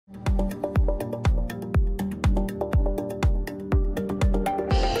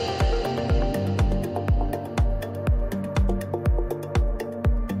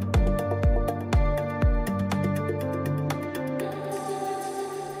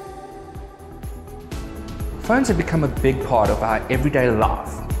Phones have become a big part of our everyday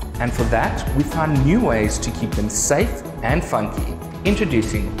life, and for that, we found new ways to keep them safe and funky.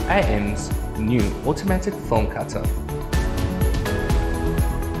 Introducing AM's new automatic film cutter.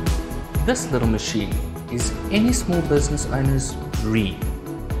 This little machine is any small business owner's dream.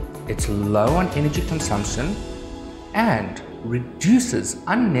 It's low on energy consumption and reduces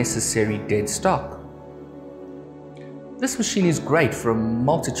unnecessary dead stock. This machine is great for a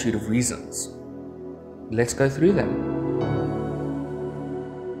multitude of reasons. Let's go through them.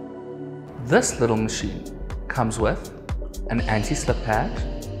 This little machine comes with an anti-slip pad,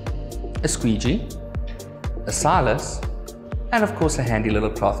 a squeegee, a stylus, and of course a handy little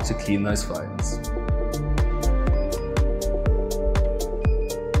cloth to clean those phones.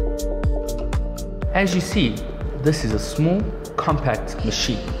 As you see, this is a small, compact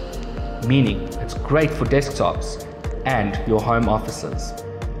machine, meaning it's great for desktops and your home offices.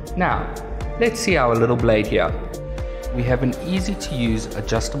 Now, let's see our little blade here. We have an easy to use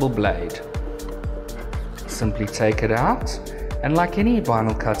adjustable blade. Simply take it out, and like any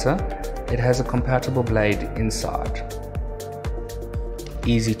vinyl cutter, it has a compatible blade inside.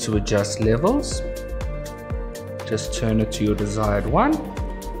 Easy to adjust levels. Just turn it to your desired one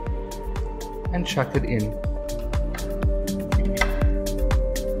and chuck it in.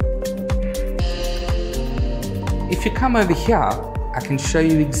 If you come over here, I can show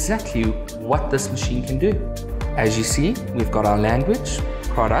you exactly what this machine can do. As you see, we've got our language,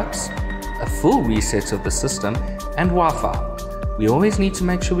 products, a full reset of the system, and Wi-Fi. We always need to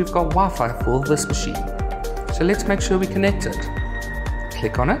make sure we've got Wi-Fi for this machine. So let's make sure we connect it.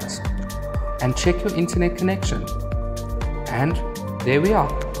 Click on it and check your internet connection. And there we are,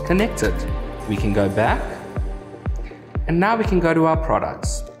 connected. We can go back, and now we can go to our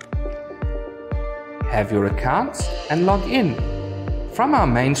products. Have your accounts and log in. From our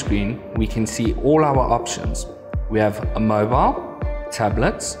main screen, we can see all our options. We have a mobile,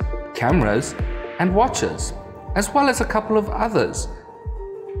 tablets, cameras, and watches, as well as a couple of others.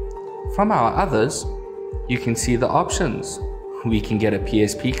 From our others, you can see the options. We can get a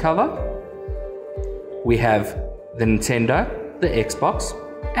PSP cover. We have the Nintendo, the Xbox,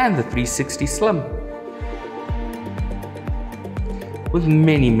 and the 360 Slim, with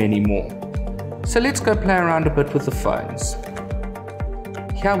many more. So let's go play around a bit with the phones.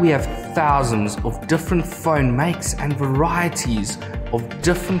 Here we have thousands of different phone makes and varieties of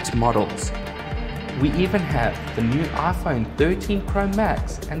different models. We even have the new iPhone 13 Pro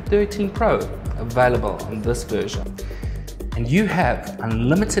Max and 13 Pro available on this version. And you have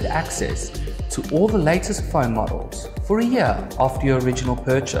unlimited access to all the latest phone models for a year after your original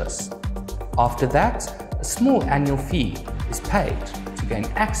purchase. After that, a small annual fee is paid to gain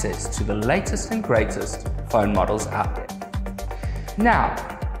access to the latest and greatest phone models out there. Now,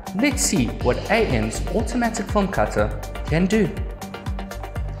 let's see what AM's automatic film cutter can do.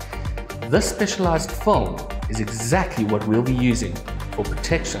 This specialized film is exactly what we'll be using for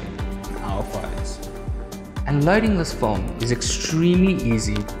protection on our phones. And loading this film is extremely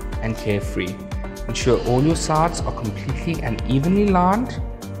easy and carefree. Ensure all your sides are completely and evenly lined,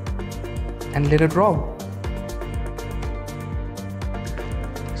 and let it roll.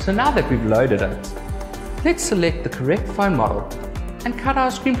 So now that we've loaded it, let's select the correct phone model and cut our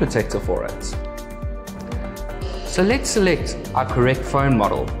screen protector for it. So let's select our correct phone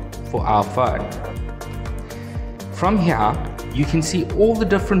model for our phone. From here, you can see all the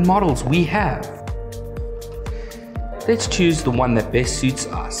different models we have. Let's choose the one that best suits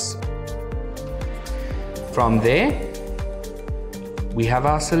us. From there, we have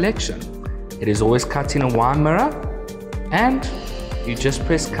our selection. It is always cut in a wire mirror, and you just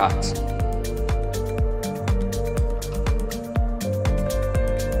press cut.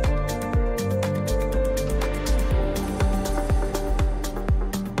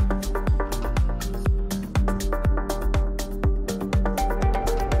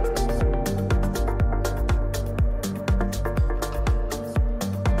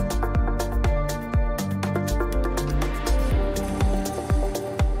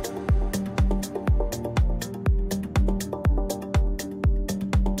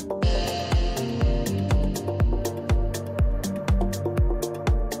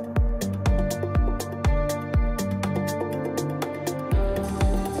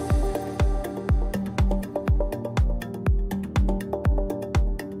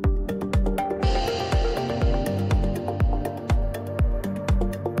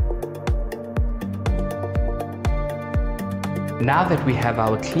 Now that we have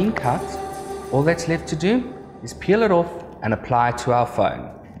our clean cut, all that's left to do is peel it off and apply it to our phone.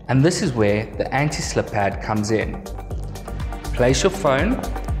 And this is where the anti-slip pad comes in. Place your phone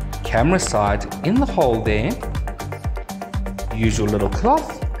camera side in the hole there. Use your little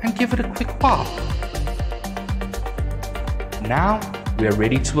cloth and give it a quick wipe. Now we are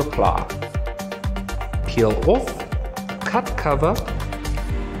ready to apply. Peel off, cut cover,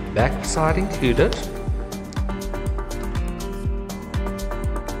 back side included,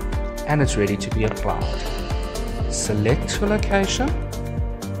 and it's ready to be applied. Select your location,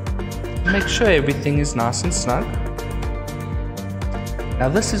 make sure everything is nice and snug. Now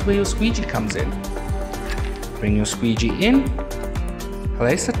this is where your squeegee comes in. Bring your squeegee in,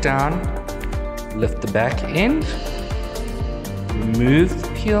 place it down, lift the back end, remove the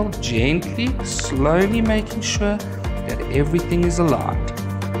peel gently, slowly making sure that everything is aligned.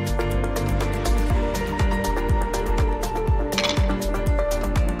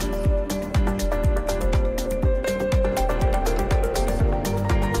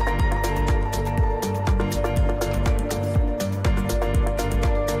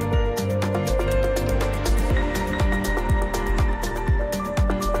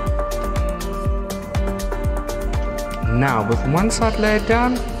 Now with one side laid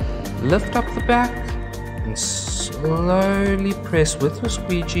down, lift up the back and slowly press with your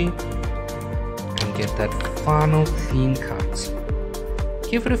squeegee and get that final clean cut.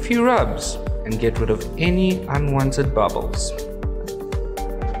 Give it a few rubs and get rid of any unwanted bubbles.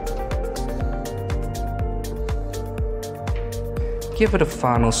 Give it a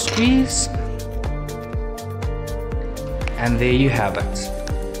final squeeze, and there you have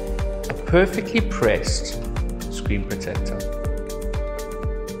it. A perfectly pressed screen protector.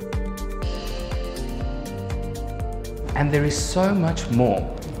 And there is so much more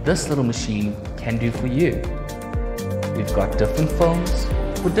this little machine can do for you. We've got different films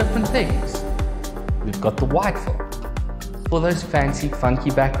for different things. We've got the white film for those fancy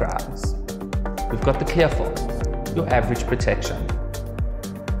funky backgrounds. We've got the clear film, your average protection.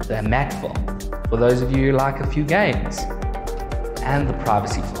 The matte film for those of you who like a few games. And the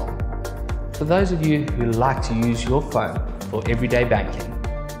privacy film for those of you who like to use your phone for everyday banking.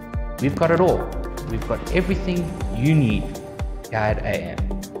 We've got it all. We've got everything you need here at AM.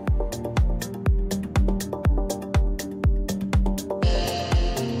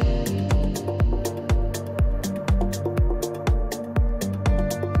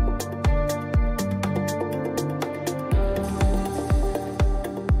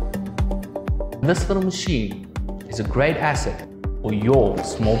 This little machine is a great asset for your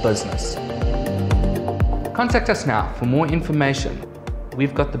small business. Contact us now for more information.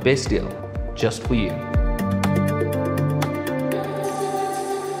 We've got the best deal just for you.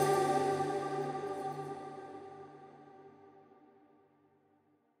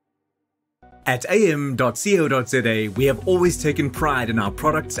 At am.co.za, we have always taken pride in our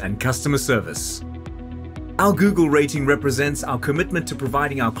products and customer service. Our Google rating represents our commitment to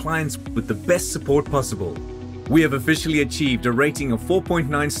providing our clients with the best support possible. We have officially achieved a rating of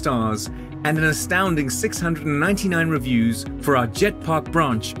 4.9 stars and an astounding 699 reviews for our Jet Park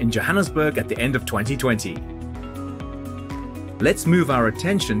branch in Johannesburg at the end of 2020. Let's move our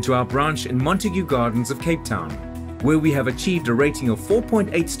attention to our branch in Montague Gardens of Cape Town, where we have achieved a rating of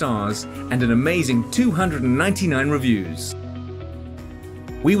 4.8 stars and an amazing 299 reviews.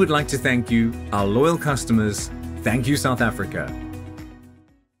 We would like to thank you, our loyal customers. Thank you, South Africa.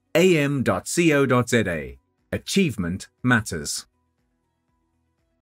 am.co.za. Achievement matters.